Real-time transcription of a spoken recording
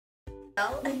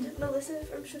And Melissa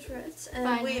from Shushrats, and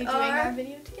finally we doing are our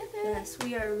video together. Yes,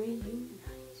 we are reuniting.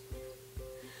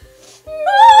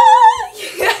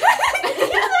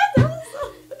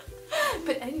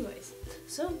 But anyways,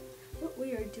 so what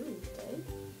we are doing today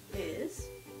is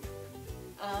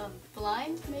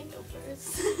blind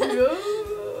makeovers.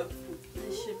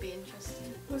 This should be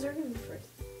interesting. Who's our gonna be first?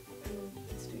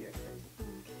 Let's do your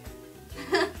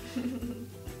first.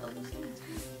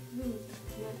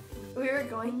 We were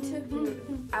going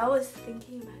to. I was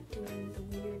thinking about doing the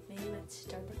weird name at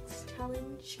Starbucks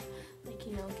challenge, like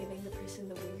giving the person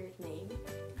the weird name.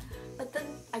 But then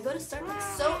I go to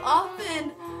Starbucks so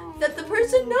often that the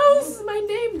person knows my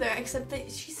name there, except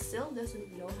that she still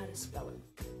doesn't know how to spell it.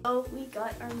 So we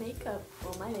got our makeup,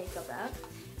 my makeup app,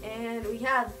 and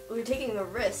we're taking a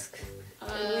risk.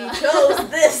 And we chose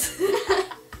this.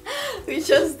 We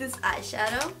chose this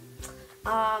eyeshadow.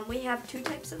 We have two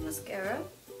types of mascara,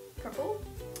 purple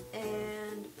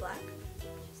and black.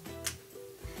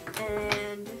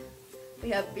 And we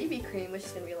have BB cream, which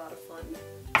is going to be a lot of fun.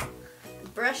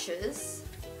 Brushes,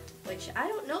 which I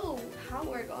don't know how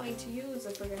we're going to use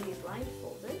if we're going to be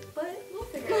blindfolded, but we'll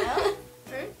figure it out.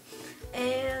 Right?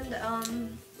 And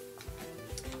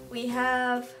we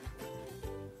have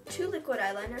two liquid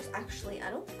eyeliners. Actually, I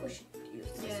don't think we should use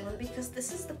this one because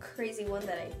this is the crazy one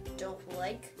that I don't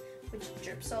like, which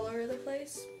drips all over the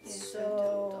place. Yeah,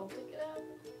 so don't take it out.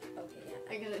 okay,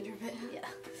 yeah, I'm gonna drip it. yeah.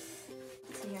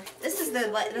 It's in here. This is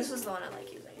the one I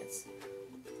like using.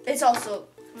 It's also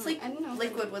like I don't know.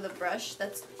 liquid with a brush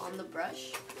that's on the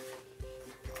brush.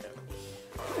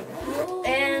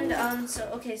 And so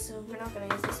we're not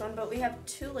gonna use this one, but we have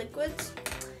two liquids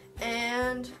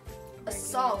and a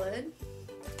solid.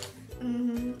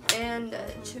 And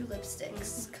two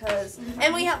lipsticks,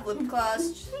 and we have lip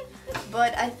gloss,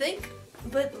 but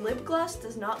lip gloss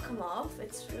does not come off.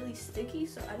 It's really sticky,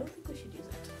 so I don't think we should use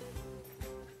it.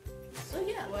 So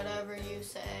yeah, Whatever you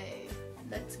say.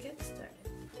 let's get started.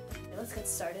 Okay, let's get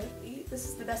started. This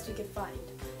is the best we could find.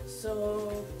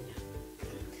 So,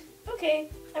 okay,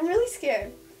 I'm really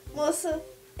scared. Melissa,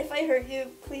 if I hurt you,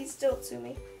 please don't sue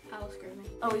me. I'll screw me.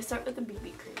 Oh, we start with the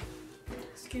BB cream.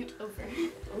 Scoot over.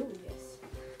 Oh yes.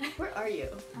 Where are you?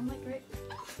 I'm like right.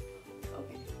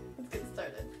 Okay, let's get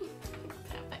started.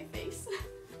 Tap my face.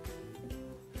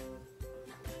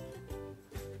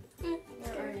 Where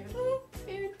are you?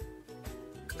 Weird.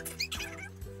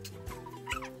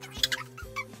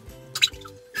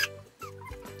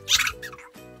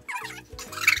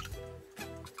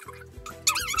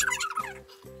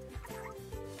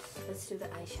 Let's do the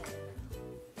eyeshadow.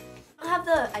 I have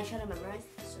the eyeshadow memorized,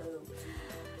 so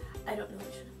I don't know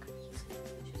which one I'm gonna use.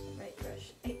 Choose the right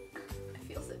brush. I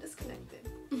feel so disconnected.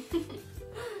 I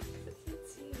can't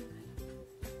see.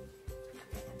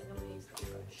 Okay, I think I'm gonna use this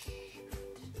brush.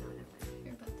 No, never mind.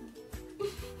 Your button.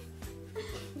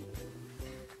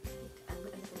 I'm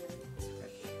gonna use this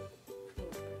brush.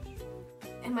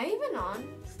 Am I even on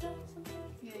still? Something?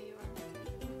 Yeah, you are.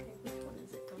 Okay, which one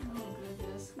is it? Don't Oh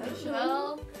goodness. I don't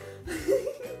Michelle.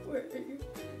 Where are you?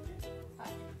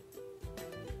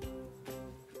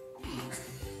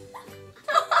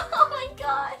 Oh my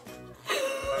god.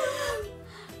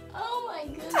 Oh my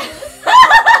goodness.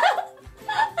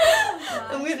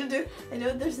 I'm gonna do. I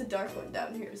know there's a dark one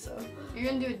down here, so. You're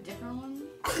gonna do a different one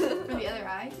for the other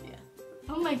eye? Yeah.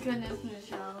 Oh my goodness,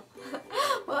 Michelle.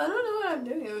 Well, I don't know what I'm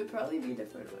doing. It would probably be a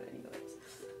different one, anyways.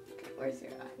 Okay, where's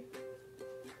your eye?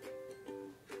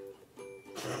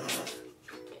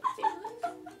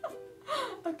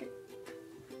 Okay.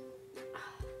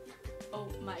 Oh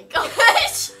my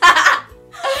gosh.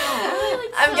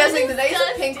 I'm guessing did I use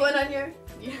a pink one on your?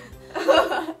 Yeah.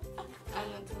 Oh, I'm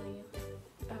not telling you.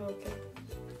 okay.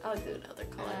 I'll do another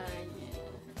color.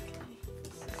 Yeah. Okay.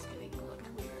 This is getting a little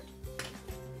weird.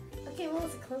 Okay, well,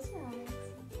 let's close your eyes.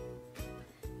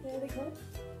 Yeah, they close.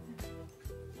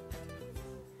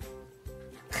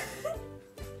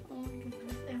 Oh my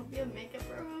goodness. I hope you have makeup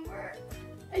remover.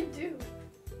 I do.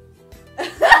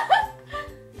 Ready?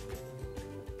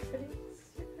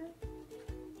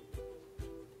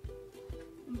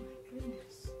 Oh my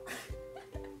goodness.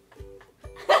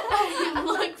 You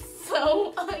look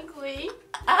so ugly.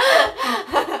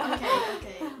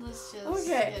 Okay. Let's just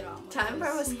Okay, get on with time for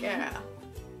this. mascara.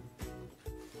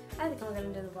 I think I'm gonna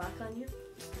do the black on you.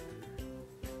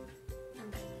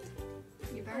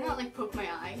 You better not like poke my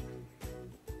eye.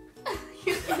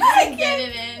 You can't get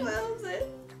it in. What was it?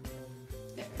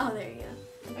 There. Oh, there you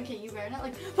go. Okay, you better not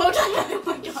like poke my eye. Oh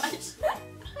my gosh.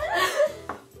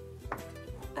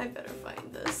 I better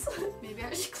find this. Maybe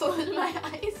I should close my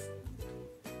eyes.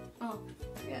 Oh,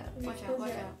 Yeah. watch out,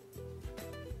 watch out.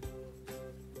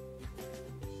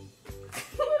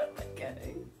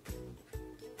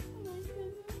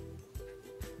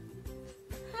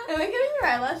 Am I getting your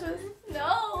eyelashes?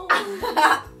 No.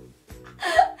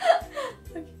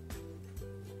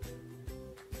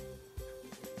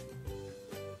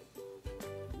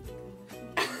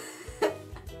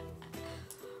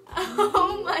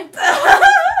 Oh my god.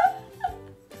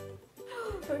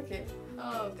 Okay.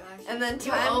 Oh gosh. And then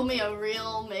You owe me a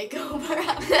real makeover.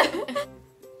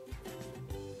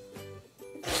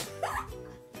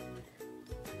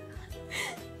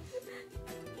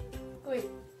 Wait,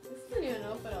 this didn't even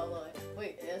open all the way.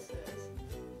 Wait, yes it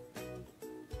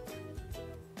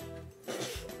is.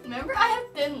 Remember, I have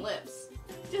thin lips.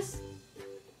 Just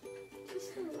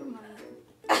a reminder.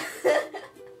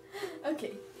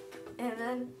 Okay. And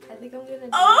then I think I'm gonna do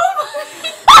Oh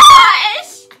my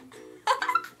gosh!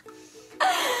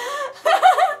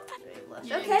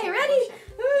 Okay, ready?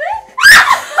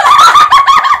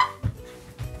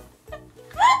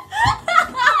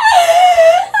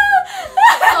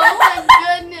 Oh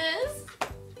my goodness!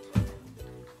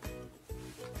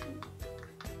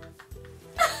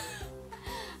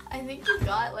 I think you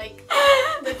got like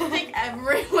lipstick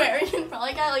everywhere. You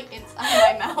probably got like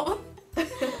inside my mouth.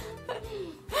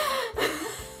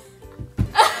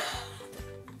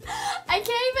 I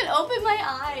can't even open my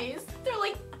eyes. They're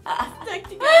like stuck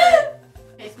together. Okay,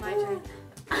 it's my turn.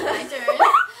 My turn.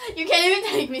 You can't even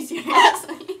take me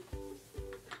seriously.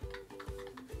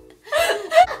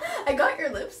 I got your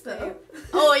lips though.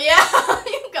 Oh yeah,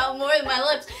 you got more than my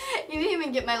lips. You didn't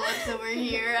even get my lips over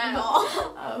here at all.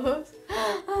 Oh.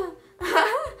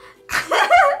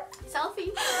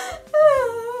 Selfie.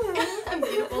 I'm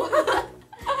beautiful.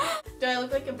 Do I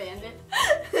look like a bandit?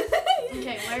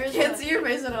 Okay, where is Can't the... see your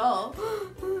face at all.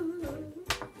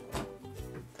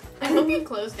 I hope you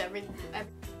closed everything.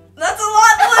 That's a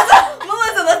lot, Melissa!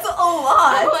 Melissa, that's a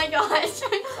lot! Oh my gosh,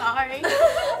 I'm sorry.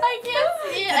 I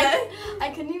can't see it. I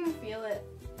couldn't even feel it.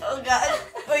 Oh god.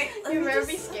 Wait, let You me better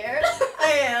just- be scared.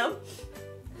 I am.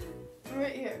 I'm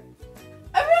right here.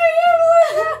 I'm right here,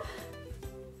 Melissa!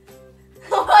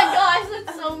 Oh my gosh,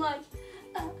 that's so much.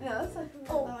 No, that's not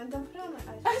Oh. Don't put it on my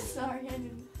eyes. I'm sorry, I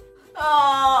didn't.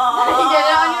 Oh. Did you get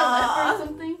it on your lip or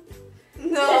something?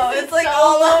 No, This it's is like so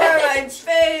all over much. my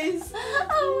face.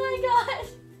 Oh my gosh.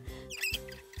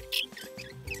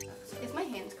 Is my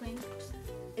hands clean?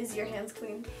 Is your hands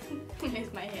clean?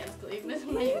 Is my hands clean? This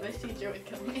my English teacher would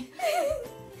kill me.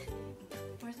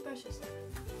 Where's the brushes?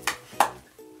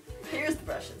 Here's the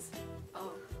brushes.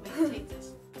 Oh, wait, take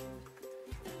this.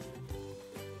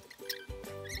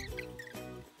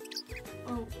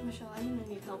 Oh, Michelle, I'm gonna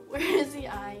need help. Where is the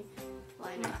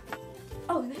eyeliner?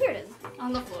 Oh, here it is.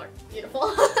 On the floor. Beautiful.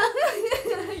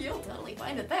 You'll totally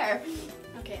find it there.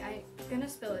 Okay, I'm gonna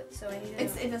spill it, so I need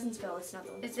to It doesn't spill. It's not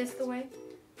the one. Is this the way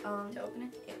Um, to open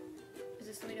it? Yeah. Is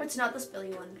this the way to it's not the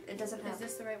spilly one. It doesn't Is have.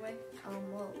 this the right way?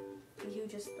 Well, you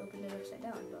just opened it upside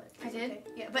down, but I it's did? okay.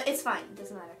 Yeah, but it's fine. It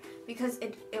doesn't matter because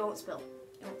it won't spill.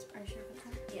 It won't spill. Are you sure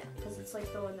about that? Yeah, because it's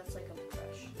like the one that's like a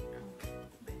brush.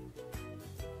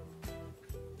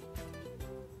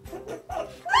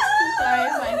 Sorry,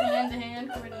 my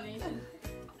hand-to-hand coordination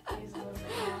is a little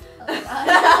bit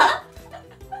off.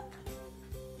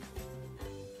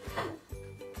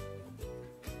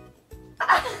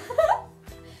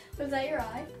 Was that your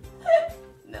eye?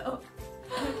 No.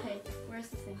 Okay, where's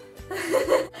the thing?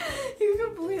 You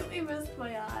completely missed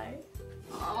my eye.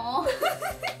 Oh.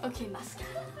 Okay, mascara.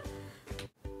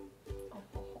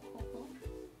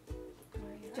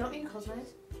 Do you want me to close my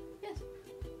eyes? Yes.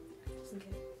 Just in case.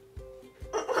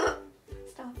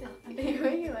 Stop it. You're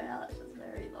making my eyelashes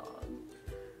very long.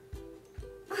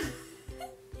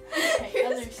 Okay, You're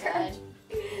other side.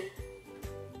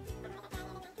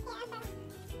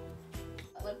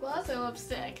 Lip gloss or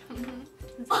lipstick?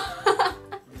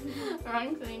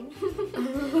 Wrong thing. I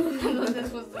thought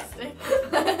this was the stick.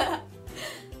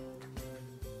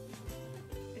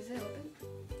 Is it open?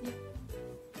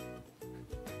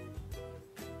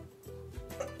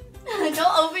 Yeah.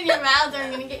 Don't open your mouth or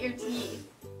I'm gonna get your teeth.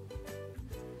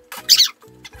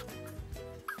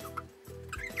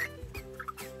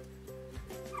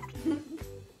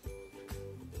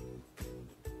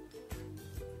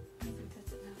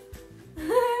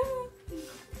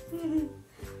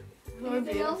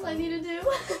 Anything else I need to do?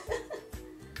 I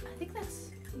think that's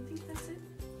it.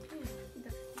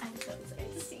 I'm so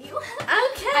excited to see you.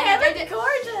 Okay, I I did- look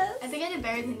gorgeous. I think I did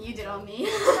better than you did on me.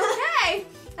 Okay,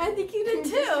 I think you did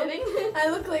Just too. kidding. I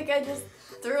look like I just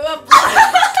threw up.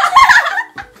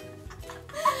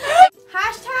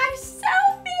 Hashtag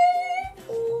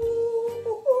selfie.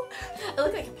 Ooh. I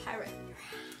look like a pirate.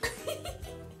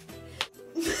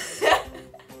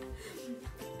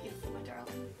 Beautiful, my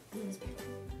darling.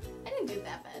 I didn't do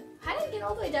that bad. How did doesn't get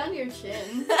all the way down to your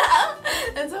chin.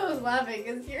 That's why I was laughing,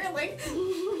 because you're like...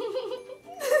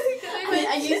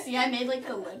 you see, I made like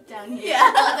the lip down here. Yeah.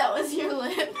 I thought that was your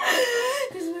lip.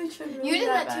 Really You did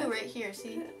that bad. too, right here,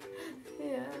 see?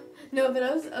 Yeah. No, but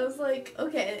I was like,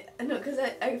 okay, no, because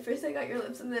I first I got your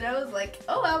lips, and then I was like,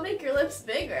 oh, I'll make your lips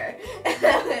bigger.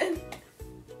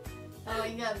 Oh,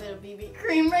 you got a bit of BB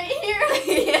cream right here.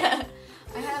 Yeah.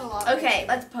 I had a lot. Okay,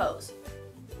 let's pose.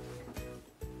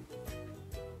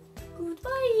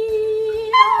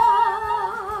 Goodbye.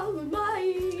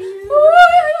 Goodbye.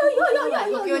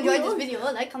 Hope you enjoyed this video.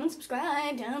 Like, comment,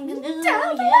 subscribe down below.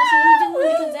 Yes, you do,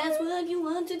 because that's what you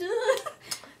want to do.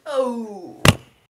 Oh.